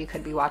many that you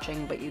could be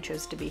watching, but you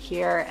chose to be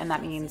here, and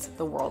that means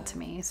the world to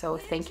me. So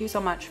thank you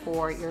so much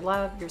for your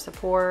love, your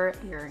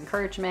support, your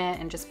encouragement,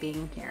 and just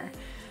being here.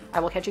 I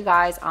will catch you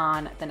guys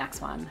on the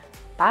next one.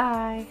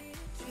 Bye.